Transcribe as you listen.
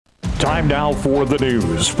Time now for the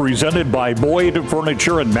news, presented by Boyd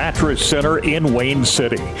Furniture and Mattress Center in Wayne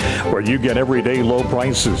City, where you get everyday low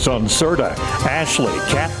prices on Serta, Ashley,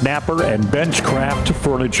 Cat Napper, and Benchcraft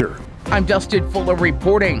furniture. I'm Dustin Fuller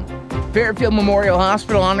reporting. Fairfield Memorial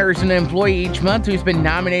Hospital honors an employee each month who's been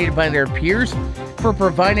nominated by their peers for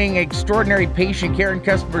providing extraordinary patient care and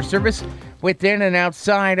customer service within and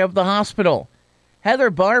outside of the hospital. Heather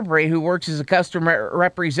Barbary, who works as a customer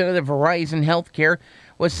representative for Horizon Healthcare,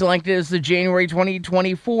 was selected as the January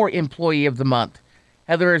 2024 Employee of the Month.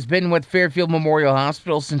 Heather has been with Fairfield Memorial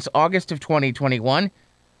Hospital since August of 2021.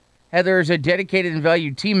 Heather is a dedicated and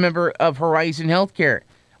valued team member of Horizon Healthcare.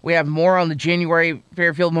 We have more on the January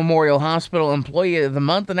Fairfield Memorial Hospital Employee of the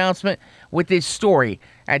Month announcement with this story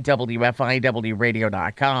at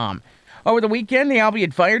WFIWradio.com. Over the weekend, the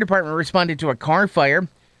Albion Fire Department responded to a car fire.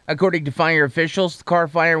 According to fire officials, the car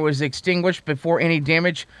fire was extinguished before any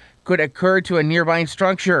damage could occur to a nearby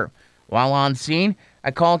structure. While on scene,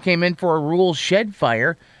 a call came in for a rural shed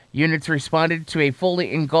fire. Units responded to a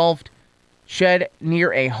fully engulfed shed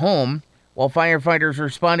near a home. While firefighters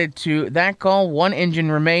responded to that call, one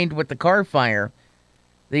engine remained with the car fire.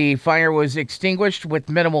 The fire was extinguished with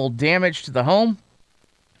minimal damage to the home.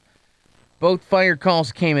 Both fire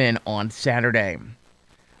calls came in on Saturday.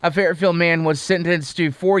 A Fairfield man was sentenced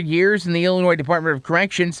to 4 years in the Illinois Department of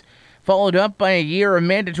Corrections, followed up by a year of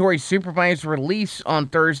mandatory supervised release on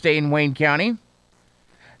Thursday in Wayne County.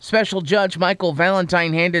 Special Judge Michael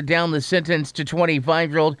Valentine handed down the sentence to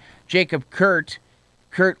 25-year-old Jacob Kurt.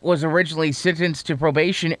 Kurt was originally sentenced to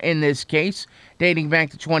probation in this case, dating back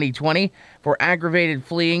to 2020, for aggravated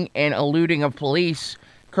fleeing and eluding of police.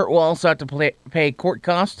 Kurt will also have to pay court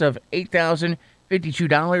costs of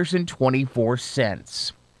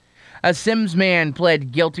 $8,052.24. A Sims man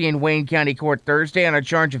pled guilty in Wayne County Court Thursday on a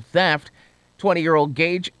charge of theft. 20-year-old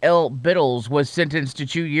Gage L. Biddles was sentenced to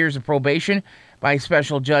 2 years of probation by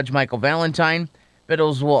Special Judge Michael Valentine.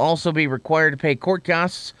 Biddles will also be required to pay court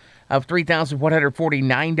costs of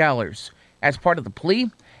 $3,149. As part of the plea,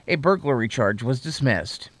 a burglary charge was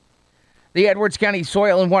dismissed. The Edwards County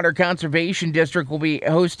Soil and Water Conservation District will be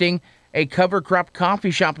hosting a cover crop coffee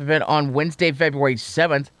shop event on Wednesday, February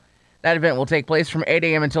 7th. That event will take place from 8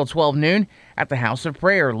 a.m. until 12 noon at the House of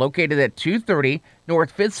Prayer, located at 230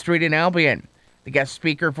 North 5th Street in Albion. The guest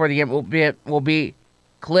speaker for the event will be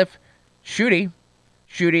Cliff Schutte.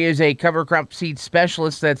 Schutte is a cover crop seed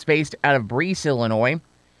specialist that's based out of Breese, Illinois.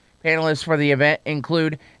 Panelists for the event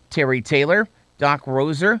include Terry Taylor, Doc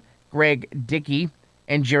Roser, Greg Dickey,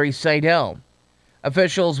 and Jerry Seidel.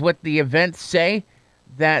 Officials with the event say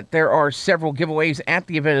that there are several giveaways at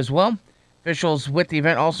the event as well. Officials with the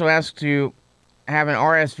event also asked to have an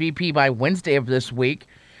RSVP by Wednesday of this week.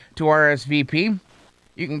 To RSVP,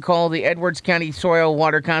 you can call the Edwards County Soil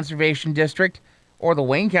Water Conservation District or the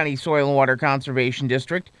Wayne County Soil and Water Conservation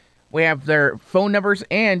District. We have their phone numbers,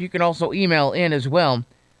 and you can also email in as well.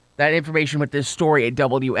 That information with this story at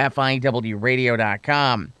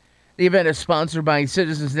WFIWradio.com. The event is sponsored by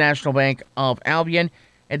Citizens National Bank of Albion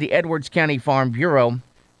and the Edwards County Farm Bureau.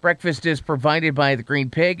 Breakfast is provided by the Green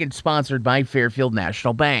Pig and sponsored by Fairfield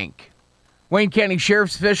National Bank. Wayne County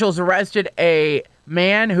Sheriff's officials arrested a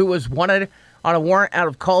man who was wanted on a warrant out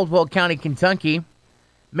of Caldwell County, Kentucky.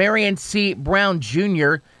 Marion C. Brown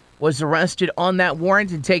Jr. was arrested on that warrant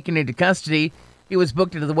and taken into custody. He was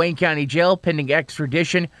booked into the Wayne County Jail pending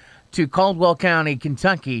extradition to Caldwell County,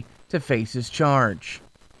 Kentucky to face his charge.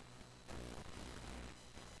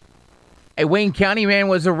 A Wayne County man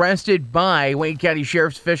was arrested by Wayne County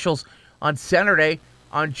Sheriff's officials on Saturday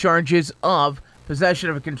on charges of possession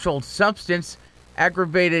of a controlled substance,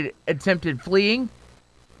 aggravated attempted fleeing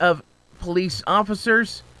of police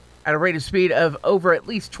officers at a rate of speed of over at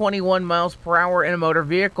least 21 miles per hour in a motor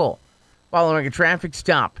vehicle following a traffic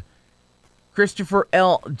stop. Christopher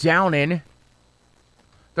L. Downen,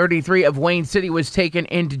 33 of Wayne City, was taken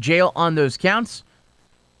into jail on those counts.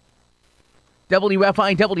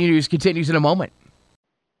 WFIW News continues in a moment.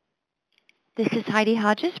 This is Heidi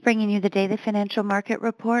Hodges bringing you the Daily Financial Market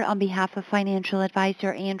Report on behalf of financial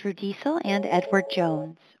advisor Andrew Diesel and Edward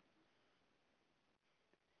Jones.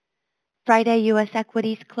 Friday U.S.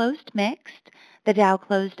 equities closed mixed. The Dow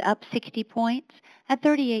closed up 60 points at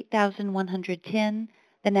 38,110.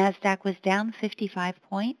 The Nasdaq was down 55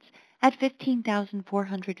 points at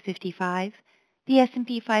 15,455. The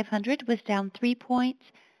S&P 500 was down 3 points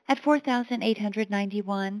at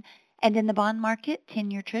 4,891, and in the bond market,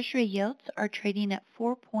 10-year Treasury yields are trading at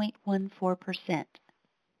 4.14%.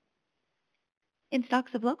 In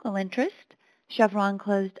stocks of local interest, Chevron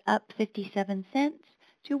closed up 57 cents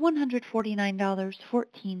to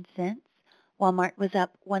 $149.14. Walmart was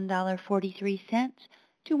up $1.43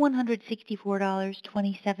 to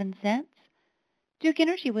 $164.27. Duke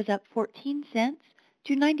Energy was up 14 cents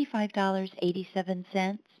to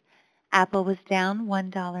 $95.87. Apple was down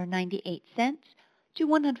 $1.98 to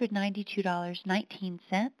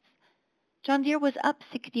 $192.19. John Deere was up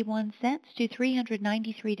 61 cents to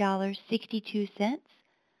 $393.62.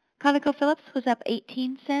 ConocoPhillips was up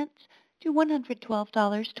 18 cents to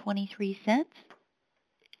 $112.23.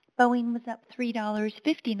 Boeing was up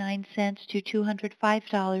 $3.59 to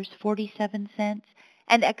 $205.47,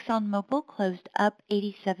 and ExxonMobil closed up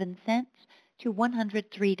 87 cents to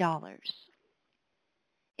 $103.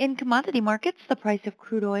 In commodity markets, the price of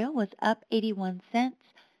crude oil was up 81 cents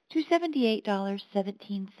to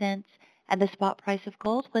 $78.17, and the spot price of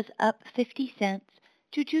gold was up 50 cents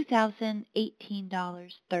to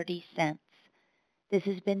 $2,018.30. This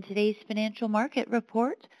has been today's Financial Market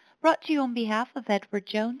Report, brought to you on behalf of Edward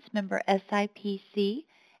Jones, member SIPC,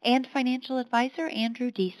 and financial advisor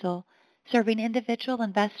Andrew Diesel, serving individual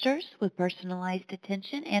investors with personalized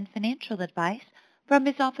attention and financial advice from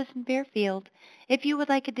his office in Fairfield. If you would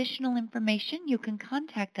like additional information, you can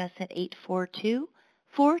contact us at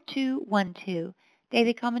 842-4212.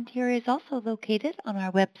 Daily commentary is also located on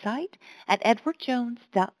our website at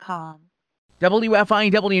edwardjones.com.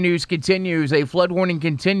 WFIW News continues. A flood warning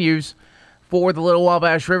continues for the Little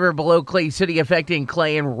Wabash River below Clay City, affecting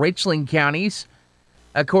Clay and Richland counties.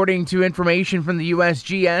 According to information from the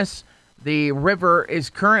USGS, the river is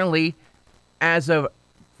currently, as of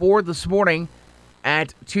 4 this morning,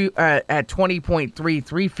 at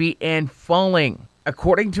 20.33 feet and falling.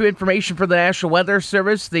 According to information from the National Weather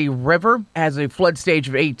Service, the river has a flood stage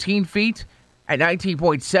of 18 feet. At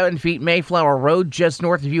 19.7 feet, Mayflower Road, just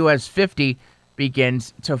north of US 50,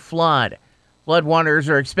 begins to flood. Flood waters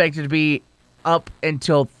are expected to be up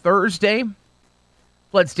until Thursday.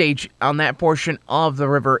 Flood stage on that portion of the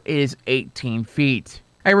river is 18 feet.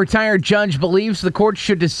 A retired judge believes the court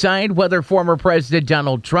should decide whether former President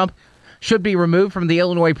Donald Trump should be removed from the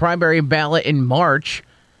Illinois primary ballot in March.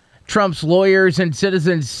 Trump's lawyers and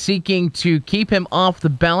citizens seeking to keep him off the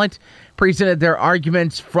ballot presented their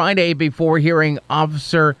arguments Friday before hearing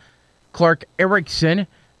Officer Clark Erickson.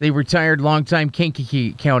 The retired longtime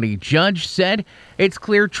Kankakee County judge said it's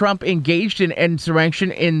clear Trump engaged in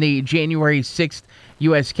insurrection in the January 6th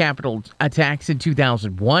U.S. Capitol attacks in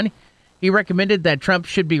 2001. He recommended that Trump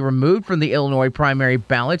should be removed from the Illinois primary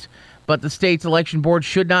ballot, but the state's election board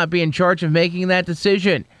should not be in charge of making that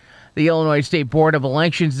decision. The Illinois State Board of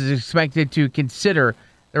Elections is expected to consider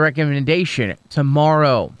the recommendation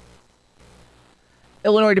tomorrow.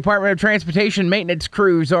 Illinois Department of Transportation maintenance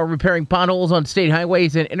crews are repairing potholes on state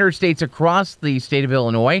highways and interstates across the state of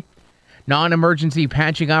Illinois. Non-emergency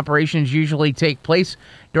patching operations usually take place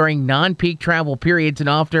during non-peak travel periods and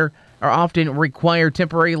often require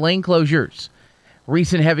temporary lane closures.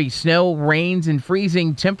 Recent heavy snow, rains, and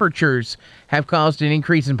freezing temperatures have caused an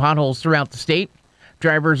increase in potholes throughout the state.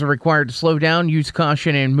 Drivers are required to slow down, use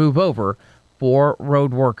caution, and move over for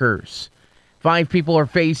road workers. 5 people are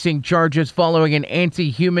facing charges following an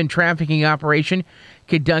anti-human trafficking operation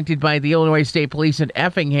conducted by the Illinois State Police in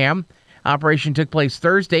Effingham. Operation took place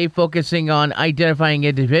Thursday, focusing on identifying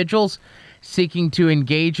individuals seeking to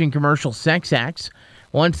engage in commercial sex acts.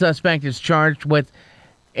 One suspect is charged with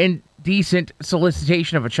indecent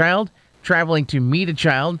solicitation of a child, traveling to meet a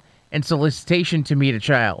child, and solicitation to meet a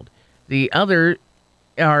child. The others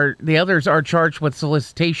are charged with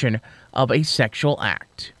solicitation of a sexual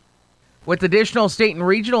act. With additional state and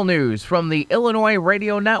regional news from the Illinois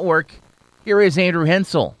Radio Network, here is Andrew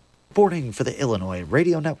Hensel. Reporting for the Illinois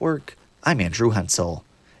Radio Network, I'm Andrew Hensel.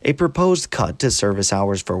 A proposed cut to service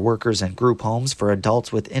hours for workers and group homes for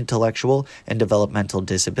adults with intellectual and developmental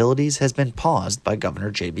disabilities has been paused by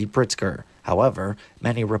Governor J.B. Pritzker. However,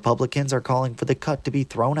 many Republicans are calling for the cut to be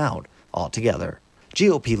thrown out altogether.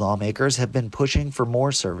 GOP lawmakers have been pushing for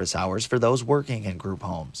more service hours for those working in group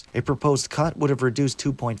homes. A proposed cut would have reduced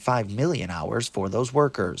 2.5 million hours for those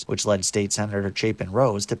workers, which led State Senator Chapin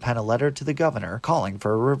Rose to pen a letter to the governor calling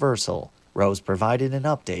for a reversal. Rose provided an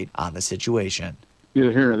update on the situation.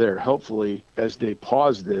 Either here or there. Hopefully, as they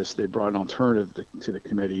paused this, they brought an alternative to the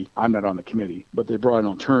committee. I'm not on the committee, but they brought an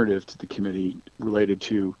alternative to the committee related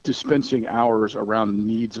to dispensing hours around the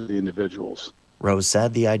needs of the individuals. Rose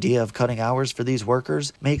said the idea of cutting hours for these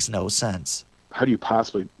workers makes no sense. How do you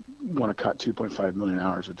possibly want to cut 2.5 million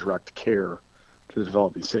hours of direct care to the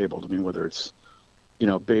developmentally disabled? I mean, whether it's,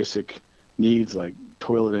 basic needs like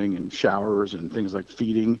toileting and showers and things like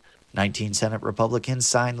feeding. 19 Senate Republicans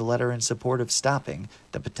signed the letter in support of stopping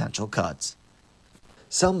the potential cuts.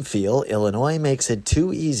 Some feel Illinois makes it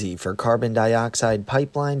too easy for carbon dioxide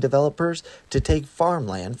pipeline developers to take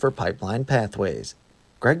farmland for pipeline pathways.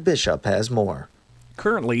 Greg Bishop has more.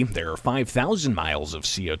 Currently, there are 5,000 miles of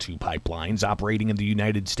CO2 pipelines operating in the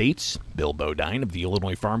United States. Bill Bodine of the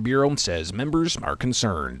Illinois Farm Bureau says members are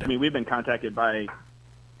concerned. I mean, we've been contacted by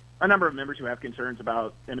a number of members who have concerns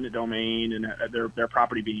about eminent domain and their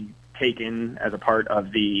property being taken as a part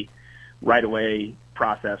of the right-of-way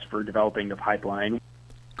process for developing the pipeline.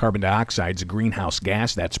 Carbon dioxide is a greenhouse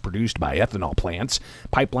gas that's produced by ethanol plants.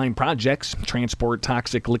 Pipeline projects transport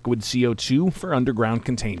toxic liquid CO2 for underground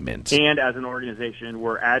containment. And as an organization,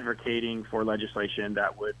 we're advocating for legislation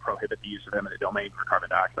that would prohibit the use of eminent domain for carbon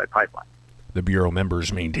dioxide pipelines. The Bureau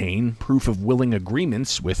members maintain proof of willing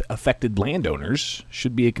agreements with affected landowners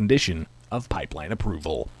should be a condition of pipeline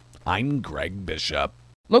approval. I'm Greg Bishop.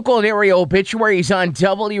 Local and area obituaries on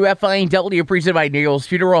WFIW presented by Neil's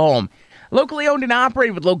Funeral Home. Locally owned and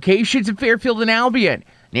operated with locations in Fairfield and Albion.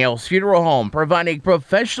 Neil's Funeral Home, providing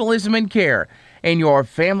professionalism and care in your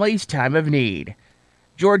family's time of need.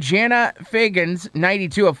 Georgiana Fagans,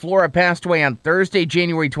 92, of Flora, passed away on Thursday,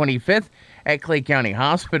 January 25th at Clay County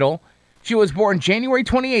Hospital. She was born January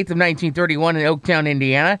 28th of 1931 in Oaktown,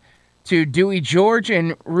 Indiana, to Dewey George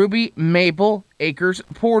and Ruby Mabel Akers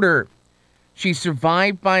Porter. She's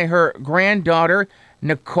survived by her granddaughter,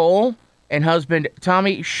 Nicole, and husband,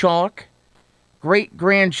 Tommy Schalk,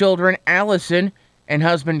 great-grandchildren, Allison, and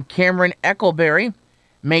husband, Cameron Eckleberry,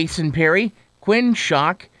 Mason Perry, Quinn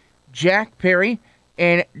Schalk, Jack Perry,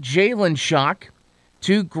 and Jalen Schalk,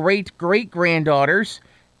 two great-great-granddaughters,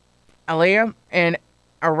 Alea and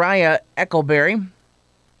Araya Eckleberry,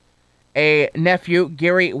 a nephew,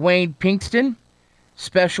 Gary Wayne Pinkston,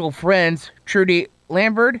 special friends, Trudy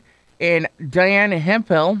Lambert and Diane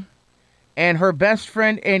Hempel, and her best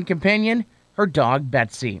friend and companion, her dog,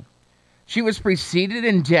 Betsy. She was preceded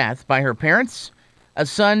in death by her parents, a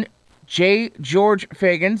son, J. George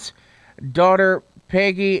Fagans, daughter,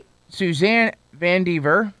 Peggy Suzanne Van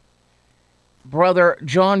Dever, brother,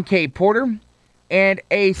 John K. Porter, and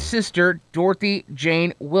a sister, Dorothy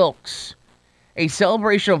Jane Wilkes. A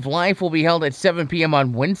celebration of life will be held at 7 p.m.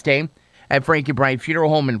 on Wednesday at Frankie Bright Funeral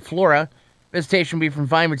Home in Flora. Visitation will be from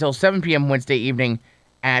 5 until 7 p.m. Wednesday evening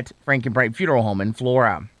at Frankie Bright Funeral Home in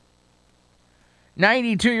Flora.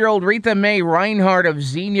 92-year-old Retha May Reinhardt of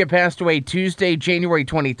Xenia passed away Tuesday, January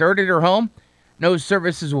 23rd at her home. No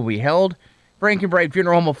services will be held. Frankie Bright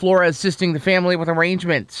Funeral Home of Flora assisting the family with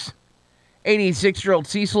arrangements. 86-year-old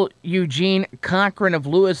Cecil Eugene Cochran of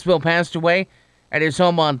Louisville passed away at his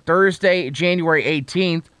home on Thursday, January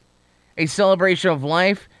 18th. A celebration of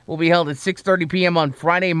life will be held at 6:30 p.m. on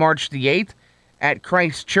Friday, March the 8th at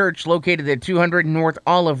Christ Church, located at 200 North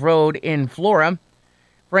Olive Road in Flora.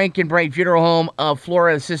 Frank and Bright Funeral Home of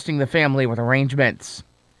Flora assisting the family with arrangements.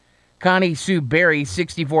 Connie Sue Berry,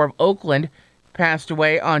 64, of Oakland, passed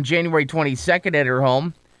away on January 22nd at her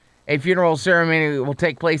home. A funeral ceremony will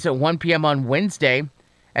take place at 1 p.m. on Wednesday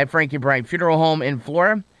at Frankie Bright Funeral Home in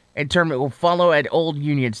Flora. Interment will follow at Old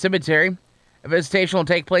Union Cemetery. A visitation will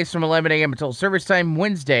take place from 11 a.m. until service time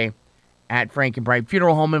Wednesday at Frankie Bright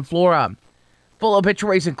Funeral Home in Flora. Full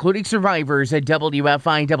obituaries, including survivors, at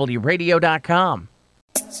WFIWradio.com.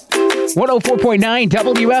 104.9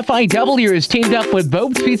 WFIW is teamed up with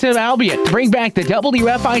Bobe's Pizza of Albion to bring back the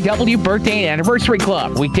WFIW Birthday and Anniversary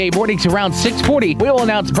Club. Weekday mornings around 6:40, we will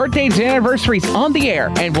announce birthdays and anniversaries on the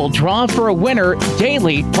air, and we'll draw for a winner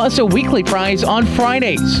daily, plus a weekly prize on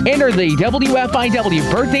Fridays. Enter the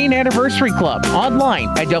WFIW Birthday and Anniversary Club online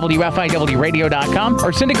at WFIWradio.com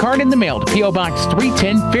or send a card in the mail to P.O. Box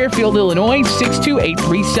 310, Fairfield, Illinois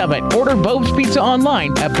 62837. Order Bobe's Pizza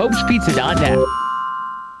online at bobespizza.net.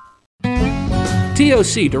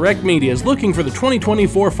 TOC Direct Media is looking for the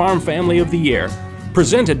 2024 Farm Family of the Year,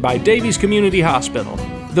 presented by Davies Community Hospital.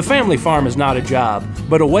 The family farm is not a job,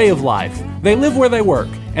 but a way of life. They live where they work,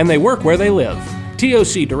 and they work where they live.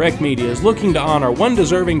 TOC Direct Media is looking to honor one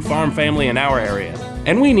deserving farm family in our area,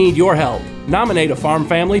 and we need your help. Nominate a farm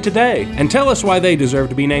family today, and tell us why they deserve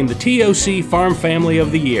to be named the TOC Farm Family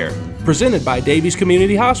of the Year. Presented by Davies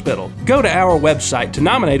Community Hospital. Go to our website to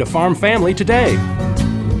nominate a farm family today.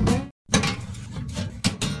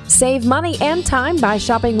 Save money and time by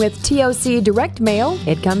shopping with TOC Direct Mail.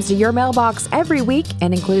 It comes to your mailbox every week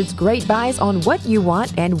and includes great buys on what you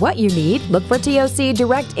want and what you need. Look for TOC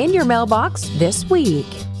Direct in your mailbox this week.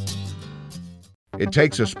 It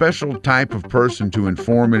takes a special type of person to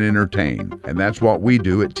inform and entertain, and that's what we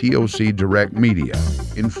do at TOC Direct Media.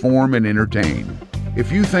 Inform and entertain.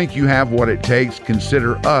 If you think you have what it takes,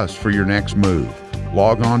 consider us for your next move.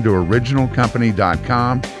 Log on to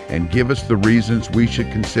originalcompany.com and give us the reasons we should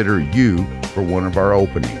consider you for one of our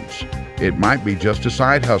openings. It might be just a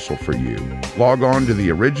side hustle for you. Log on to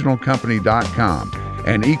theoriginalcompany.com,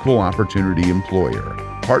 an equal opportunity employer.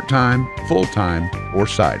 part-time, full-time, or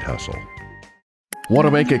side hustle. Want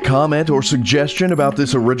to make a comment or suggestion about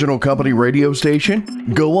this original company radio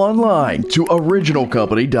station? Go online to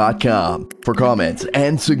originalcompany.com. For comments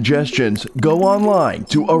and suggestions, go online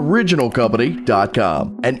to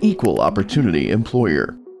originalcompany.com, an equal opportunity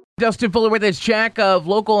employer. Dustin Fuller with his check of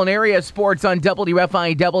local and area sports on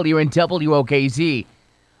WFIW and WOKZ.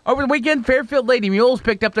 Over the weekend, Fairfield Lady Mules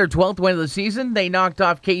picked up their 12th win of the season. They knocked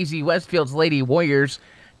off KZ Westfield's Lady Warriors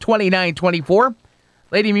 29-24.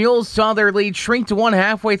 Lady Mules saw their lead shrink to one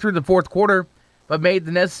halfway through the fourth quarter, but made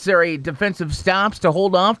the necessary defensive stops to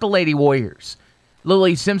hold off the Lady Warriors.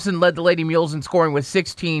 Lily Simpson led the Lady Mules in scoring with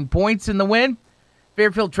 16 points in the win.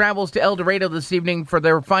 Fairfield travels to El Dorado this evening for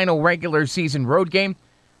their final regular season road game.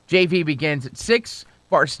 JV begins at 6,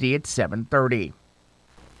 varsity at 7:30.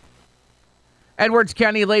 Edwards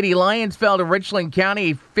County Lady Lions fell to Richland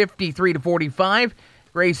County 53-45.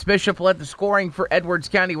 Grace Bishop led the scoring for Edwards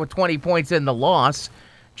County with 20 points in the loss.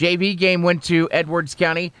 JV game went to Edwards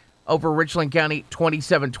County over Richland County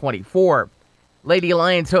 27-24. Lady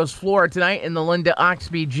Lions host Flora tonight in the Linda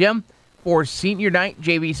Oxby Gym for senior night.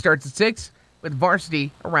 JV starts at 6 with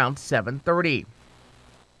varsity around 7:30.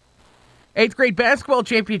 8th grade basketball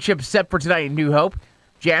championship set for tonight in New Hope.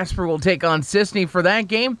 Jasper will take on Sisney for that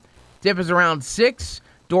game. Tip is around 6.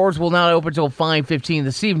 Doors will not open until 5:15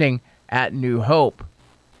 this evening at New Hope.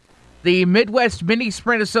 The Midwest Mini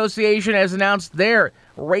Sprint Association has announced their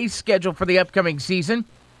race schedule for the upcoming season.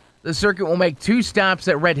 The circuit will make 2 stops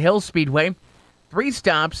at Red Hill Speedway, 3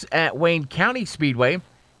 stops at Wayne County Speedway,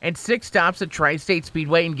 and 6 stops at Tri-State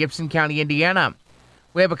Speedway in Gibson County, Indiana.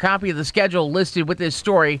 We have a copy of the schedule listed with this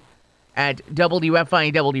story at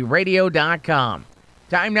WFIWradio.com.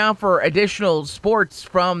 Time now for additional sports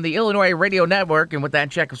from the Illinois Radio Network, and with that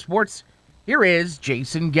check of sports, here is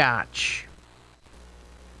Jason Gotch.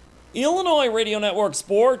 Illinois Radio Network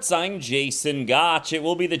Sports, I'm Jason Gotch. It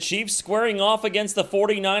will be the Chiefs squaring off against the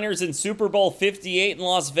 49ers in Super Bowl 58 in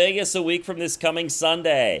Las Vegas a week from this coming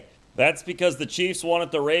Sunday. That's because the Chiefs won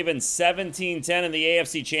at the Ravens 17-10 in the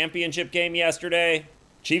AFC Championship game yesterday.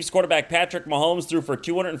 Chiefs quarterback Patrick Mahomes threw for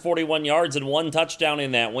 241 yards and 1 touchdown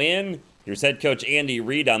in that win. Here's head coach Andy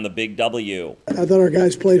Reid on the Big W. I thought our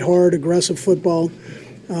guys played hard, aggressive football.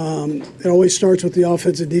 It always starts with the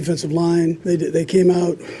offensive defensive line. They came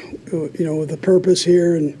out, with a purpose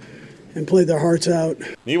here and played their hearts out.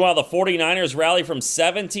 Meanwhile, the 49ers rally from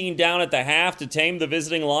 17 down at the half to tame the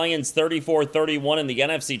visiting Lions 34-31 in the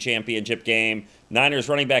NFC Championship game. Niners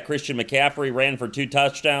running back Christian McCaffrey ran for 2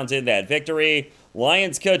 touchdowns in that victory.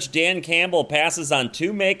 Lions coach Dan Campbell passes on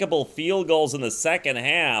 2 makeable field goals in the second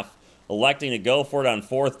half, electing to go for it on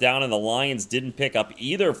 4th down, and the Lions didn't pick up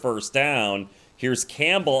either first down. Here's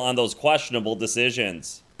Campbell on those questionable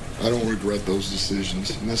decisions. I don't regret those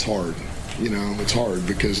decisions, and that's hard. It's hard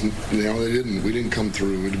because we didn't come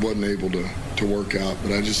through. It wasn't able to work out,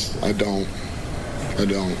 but I don't.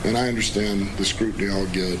 And I understand the scrutiny I'll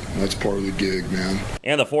get. That's part of the gig, man.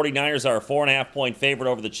 And the 49ers are a 4.5-point favorite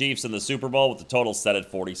over the Chiefs in the Super Bowl, with the total set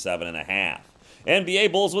at 47.5.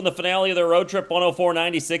 NBA Bulls win the finale of their road trip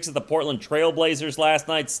 104-96 at the Portland Trail Blazers last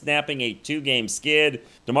night, snapping a 2-game skid.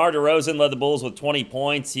 DeMar DeRozan led the Bulls with 20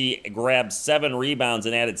 points. He grabbed 7 rebounds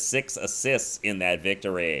and added 6 assists in that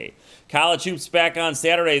victory. College hoops back on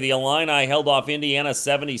Saturday. The Illini held off Indiana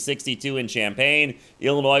 70-62 in Champaign.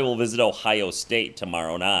 Illinois will visit Ohio State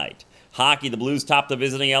tomorrow night. Hockey, the Blues topped the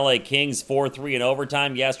visiting LA Kings 4-3 in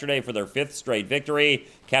overtime yesterday for their 5th straight victory.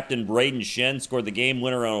 Captain Braden Shen scored the game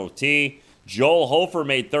winner on OT. Joel Hofer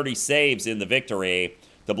made 30 saves in the victory.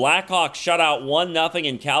 The Blackhawks shut out 1-0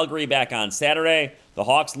 in Calgary back on Saturday. The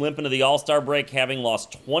Hawks limp into the All-Star break, having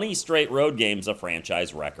lost 20 straight road games, a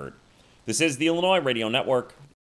franchise record. This is the Illinois Radio Network.